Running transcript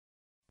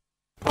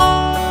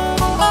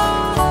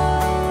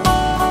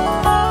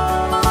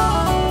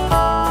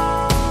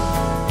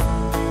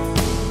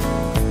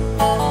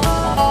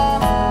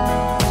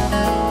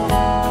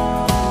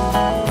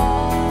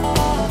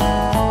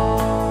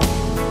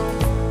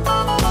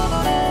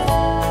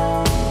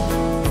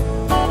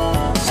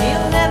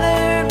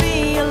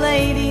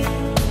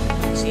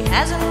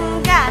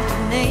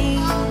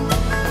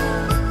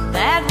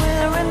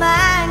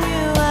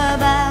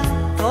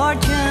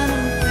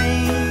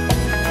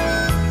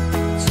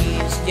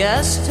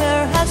just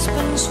her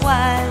husband's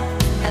wife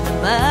and the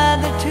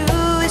mother to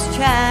his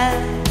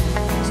child.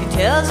 She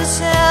tells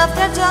herself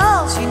that's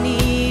all she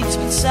needs,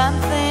 but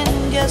something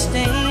just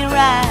ain't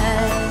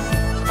right.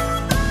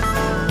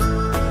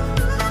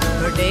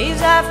 Her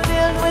days are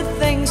filled with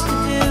things to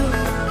do,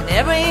 and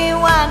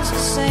everyone's the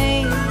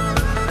same.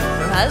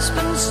 Her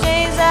husband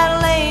stays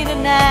out late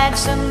at night,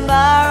 some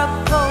bar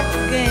or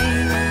poker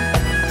game,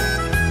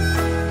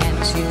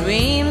 and she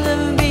dreams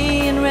of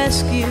being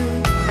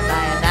rescued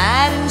by a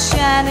knight in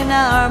shining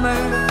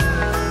armor,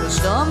 who's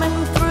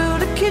storming through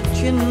the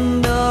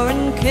kitchen door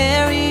and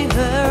carry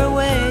her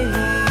away.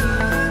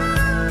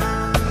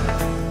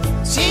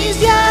 She's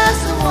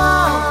just a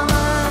woman,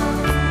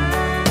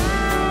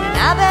 and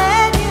I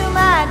bet you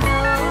might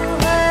know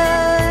her.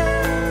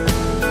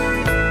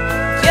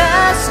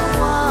 Just a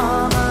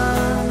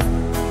woman,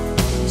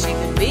 she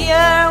could be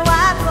your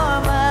wife or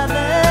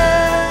mother.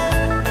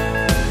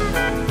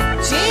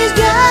 She's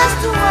just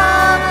a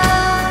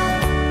woman,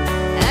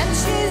 and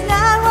she's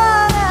not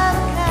one of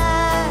a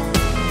kind.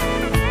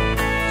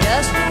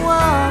 Just a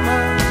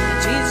woman,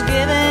 she's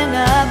given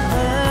up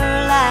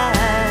her life.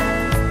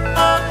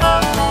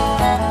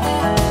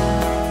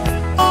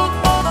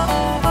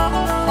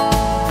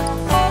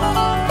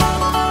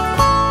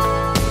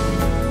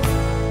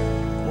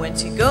 When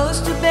she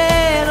goes to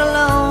bed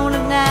alone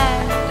at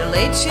night, the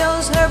late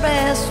show's her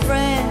best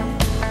friend.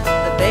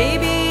 The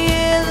baby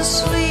is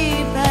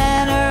asleep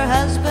and her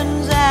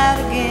husband's out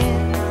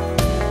again,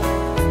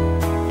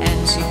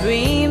 and she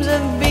dreams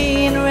of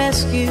being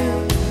rescued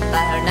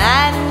by her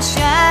knight in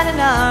shining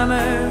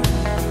armor.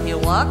 He'll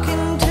walk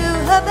into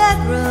her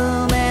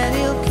bedroom and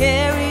he'll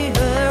carry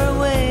her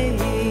away.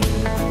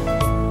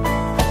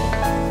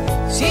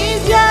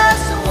 She's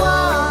just a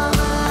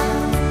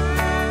woman,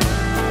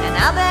 and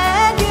I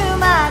bet you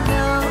might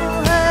know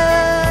her.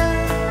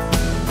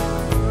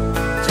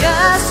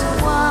 Just a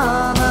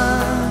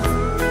woman,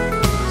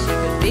 she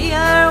could be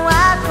her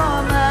wife or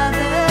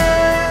mother.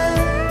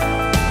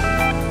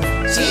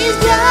 She's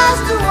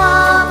just a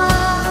woman.